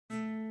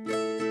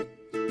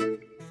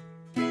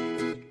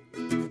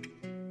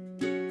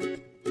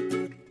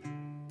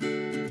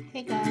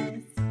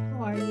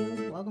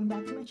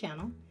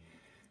channel.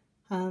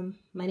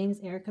 My name is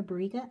Erica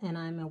Barriga and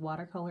I'm a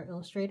watercolor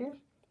illustrator,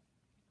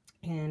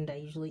 and I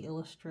usually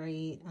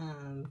illustrate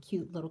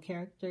cute little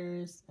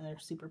characters that are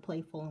super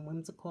playful and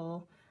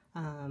whimsical,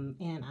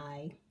 and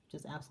I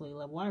just absolutely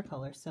love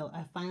watercolor. So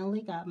I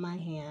finally got my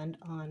hands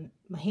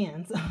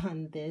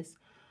on this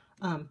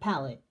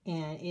palette,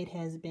 and it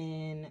has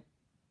been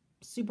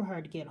super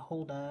hard to get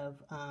hold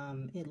of.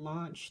 It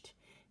launched.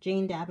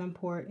 Jane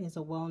Davenport is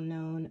a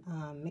well-known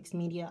mixed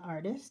media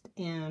artist,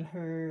 and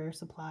her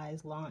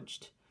supplies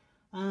launched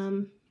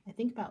I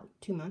think about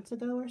 2 months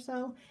ago or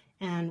so.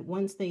 And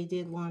once they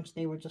did launch,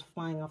 they were just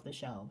flying off the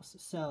shelves.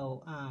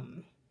 So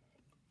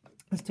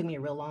this took me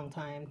a real long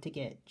time to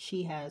get.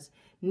 She has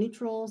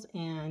neutrals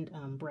and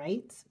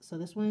brights. So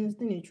this one is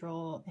the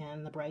neutral,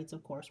 and the brights,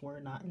 of course, were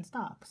not in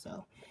stock.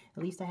 So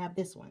at least I have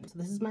this one. So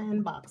this is my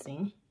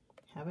unboxing.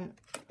 Haven't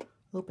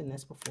opened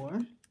this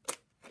before.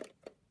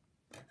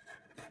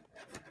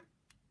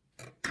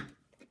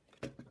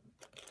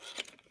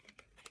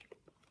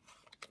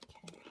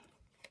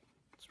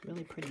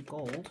 Really pretty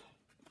gold.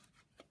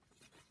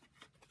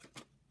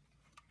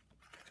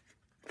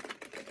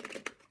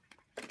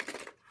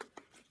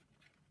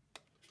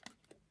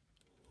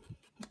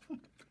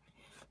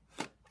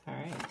 All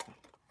right.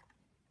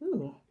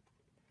 Ooh,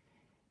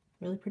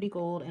 really pretty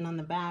gold, and on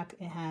the back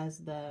it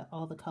has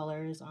all the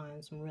colors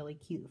on some really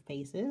cute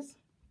faces.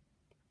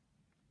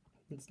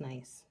 It's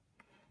nice.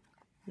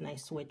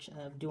 Nice switch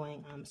of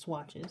doing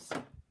swatches.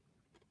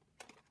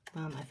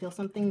 I feel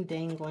something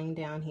dangling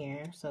down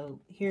here. So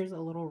here's a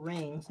little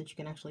ring so that you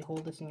can actually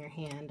hold this in your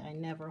hand. I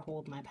never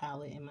hold my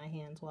palette in my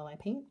hands while I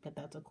paint, but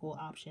that's a cool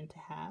option to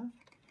have.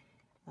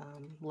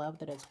 Love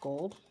that it's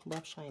gold.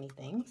 Love shiny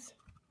things.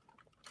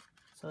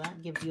 So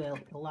that gives you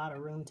a lot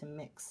of room to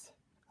mix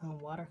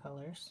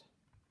watercolors.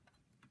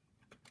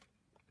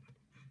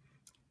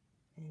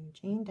 And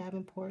Jane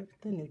Davenport,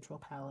 the neutral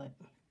palette.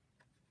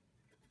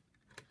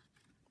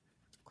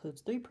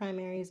 Includes 3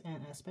 primaries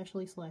and a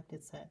specially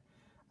selected set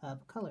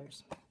of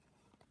colors.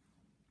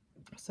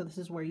 So this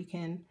is where you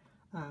can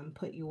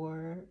put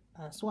your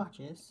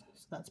swatches.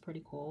 So that's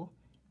pretty cool.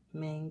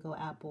 Mango,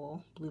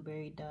 apple,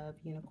 blueberry, dove,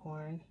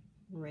 unicorn,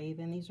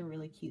 raven. These are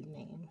really cute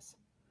names.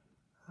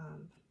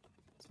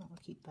 So I'll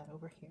keep that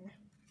over here.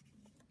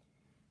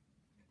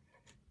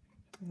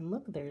 And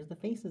look, there's the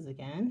faces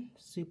again.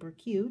 Super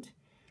cute.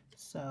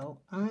 So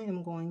I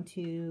am going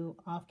to,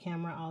 off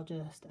camera, I'll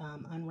just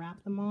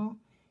unwrap them all,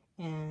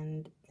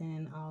 and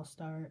then I'll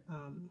start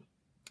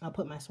I'll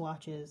put my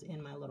swatches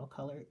in my little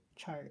color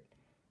chart.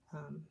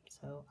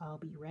 So I'll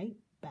be right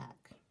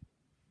back.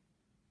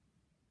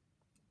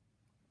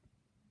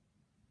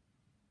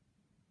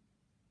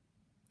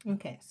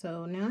 Okay,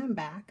 so now I'm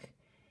back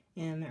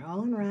and they're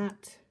all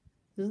unwrapped.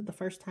 This is the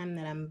first time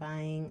that I'm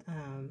buying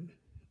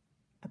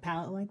a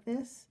palette like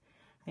this.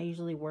 I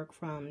usually work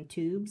from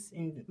tubes,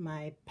 and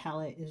my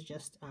palette is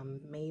just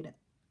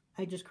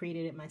I just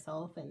created it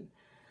myself, and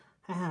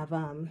I have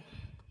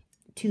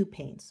tube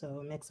paints, so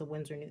a mix of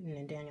Winsor Newton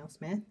and Daniel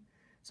Smith.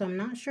 So I'm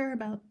not sure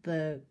about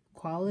the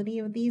quality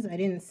of these. I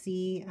didn't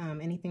see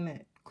anything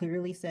that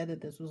clearly said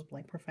that this was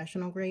like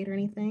professional grade or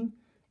anything.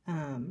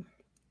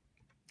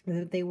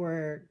 They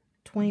were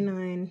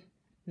 $29.99,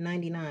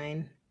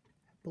 I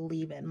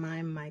believe, at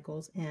my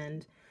Michael's,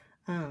 and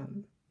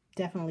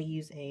definitely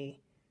use a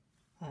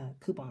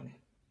coupon.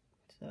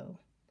 So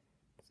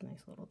it's a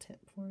nice little tip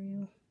for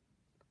you.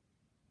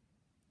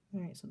 All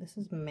right, so this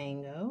is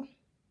mango.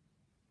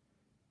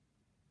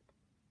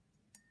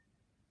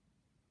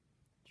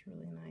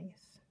 Really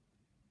nice.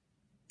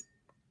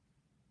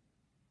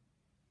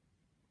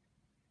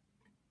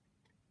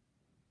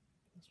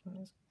 This one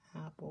is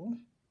apple.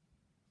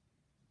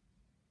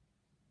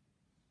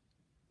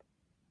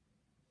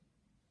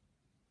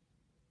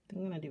 I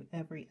think I'm gonna do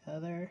every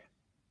other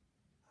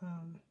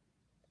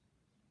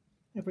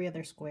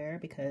square,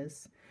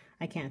 because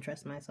I can't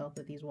trust myself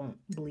that these won't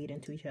bleed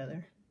into each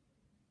other.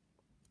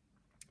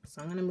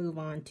 So I'm gonna move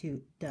on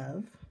to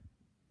dove.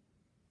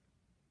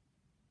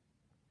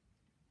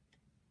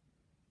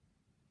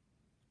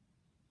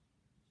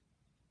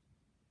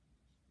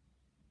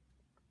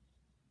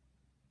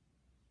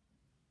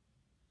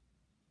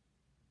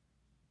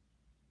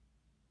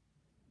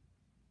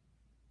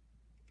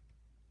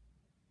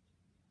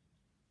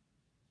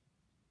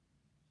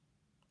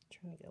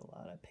 Trying to get a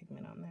lot of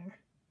pigment on there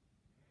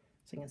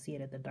so you can see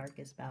it at the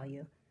darkest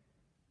value.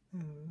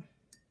 And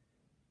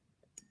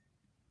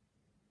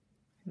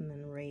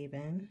then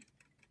raven.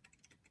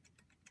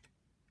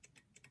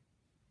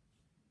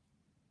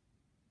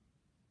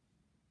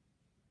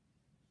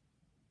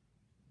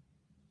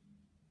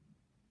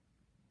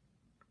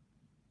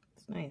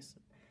 It's nice.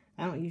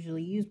 I don't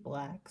usually use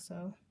black,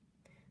 so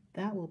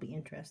that will be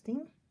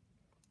interesting.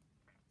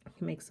 I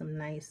can make some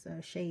nice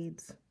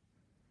shades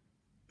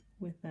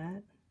with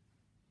that.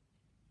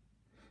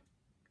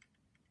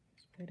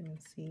 Vitamin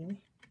C.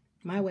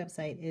 My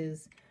website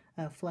is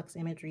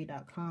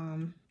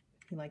fluximagery.com.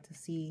 If you like to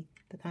see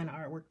the kind of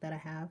artwork that I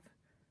have,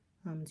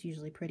 it's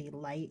usually pretty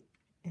light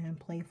and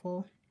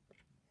playful,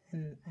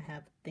 and I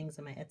have things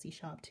in my Etsy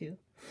shop too.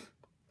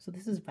 So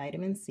this is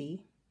vitamin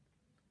C,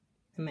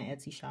 and my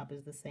Etsy shop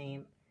is the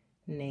same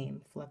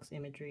name, Flux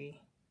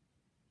Imagery,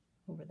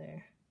 over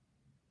there.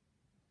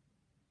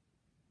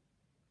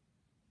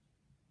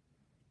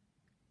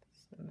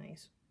 It's a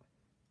nice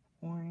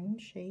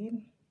orange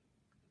shade,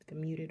 like a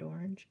muted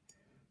orange.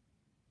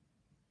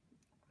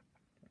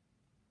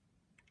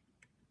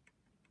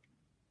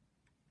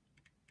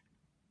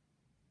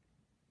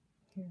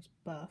 Here's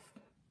Buff.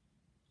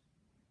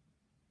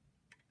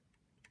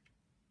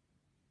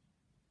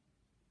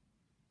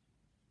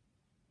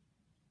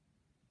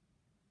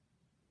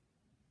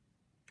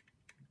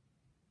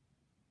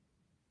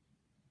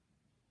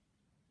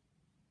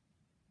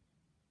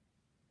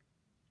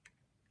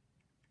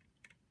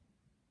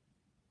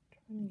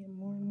 Trying to get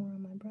more and more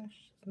on my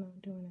brush, it's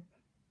not doing it.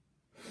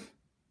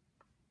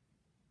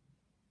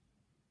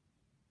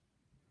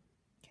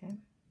 Okay.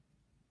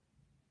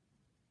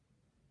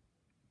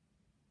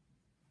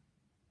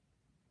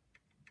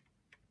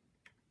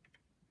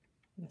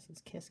 This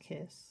is Kiss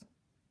Kiss.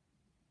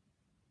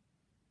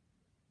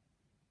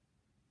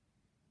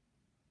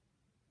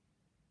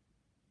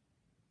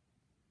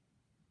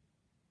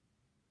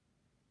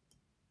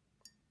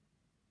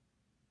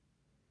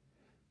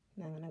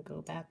 Now I'm going to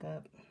go back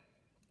up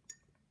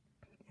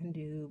and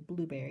do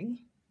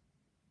Blueberry.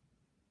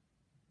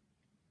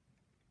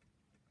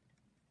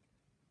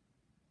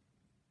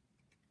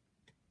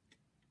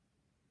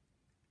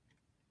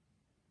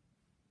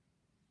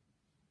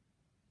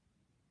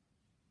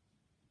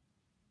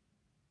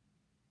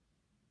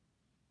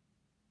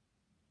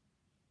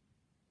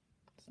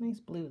 It's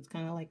nice blue. It's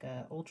kind of like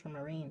a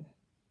ultramarine.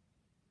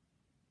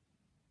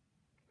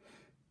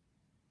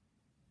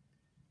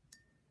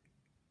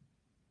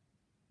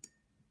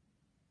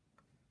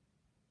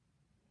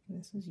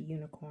 This is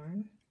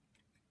Unicorn.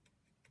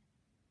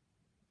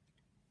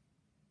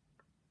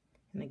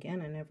 And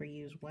again, I never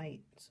use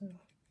white, so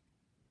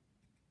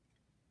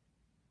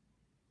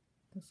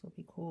this will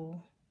be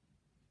cool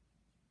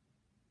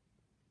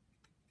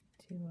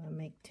to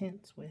make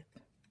tints with.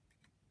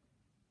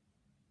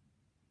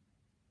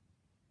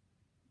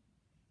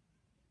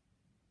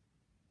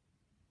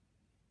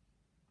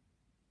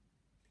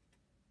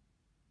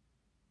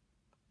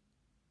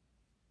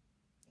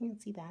 You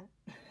can't see that,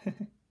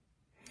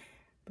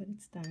 but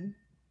it's done.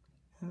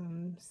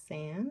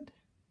 Sand.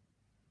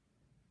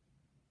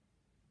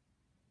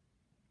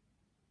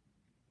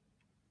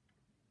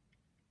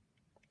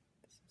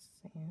 This is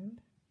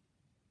sand.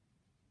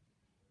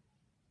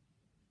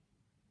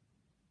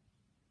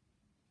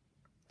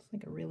 It's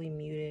like a really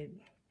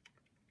muted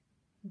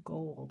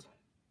gold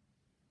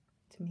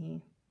to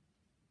me.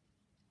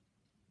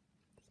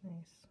 It's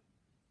nice.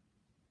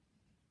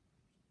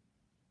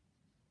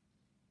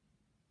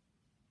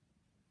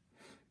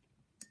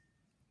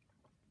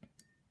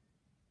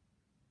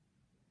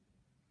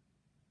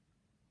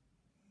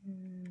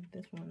 And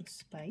this one's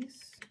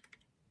Spice.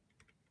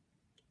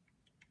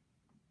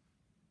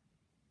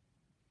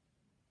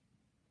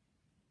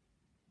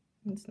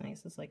 It's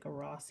nice. It's like a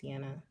raw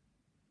sienna.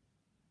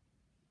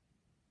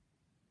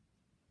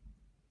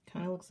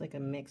 Kind of looks like a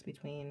mix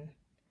between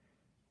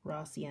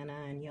raw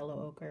sienna and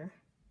yellow ochre.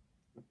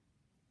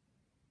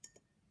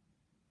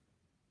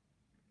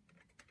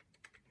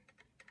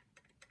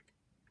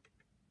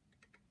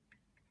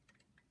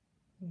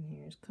 And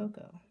here's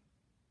Cocoa.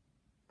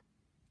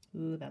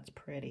 Ooh, that's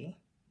pretty.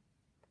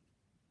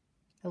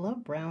 I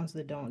love browns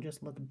that don't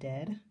just look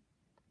dead.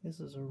 This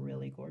is a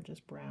really gorgeous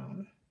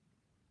brown.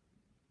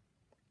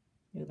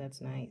 Ooh,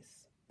 that's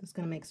nice. This is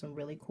going to make some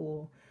really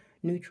cool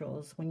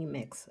neutrals when you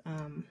mix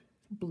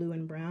blue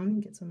and brown.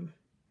 You get some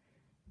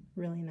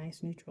really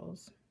nice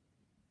neutrals.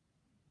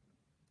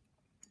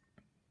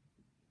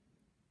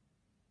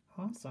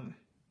 Awesome.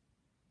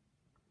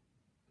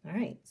 All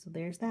right, so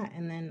there's that.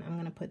 And then I'm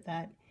going to put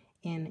that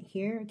in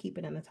here, keep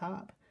it in the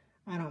top.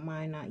 I don't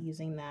mind not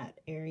using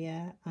that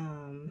area.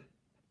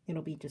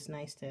 It'll be just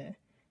nice to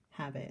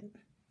have it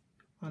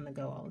on the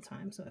go all the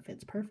time. So it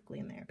fits perfectly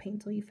in there.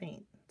 Paint till you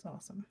faint. It's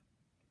awesome.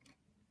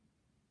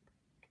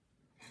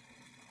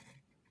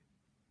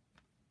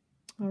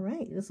 All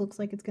right, this looks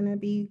like it's gonna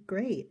be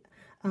great.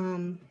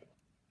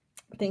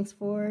 Thanks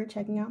for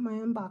checking out my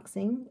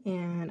unboxing,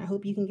 and I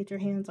hope you can get your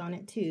hands on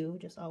it too.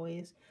 Just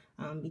always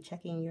be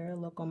checking your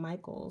local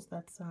Michaels.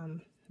 That's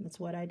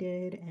what I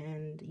did,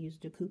 and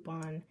used a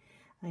coupon.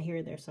 I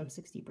hear there's some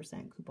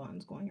 60%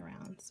 coupons going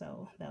around,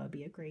 so that would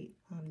be a great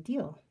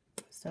deal.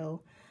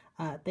 So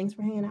thanks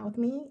for hanging out with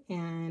me,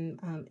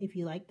 and if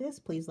you like this,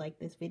 please like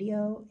this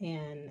video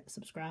and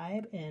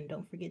subscribe, and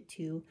don't forget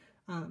to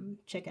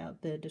check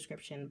out the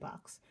description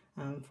box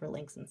for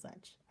links and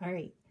such. All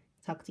right,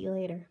 talk to you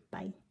later.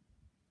 Bye.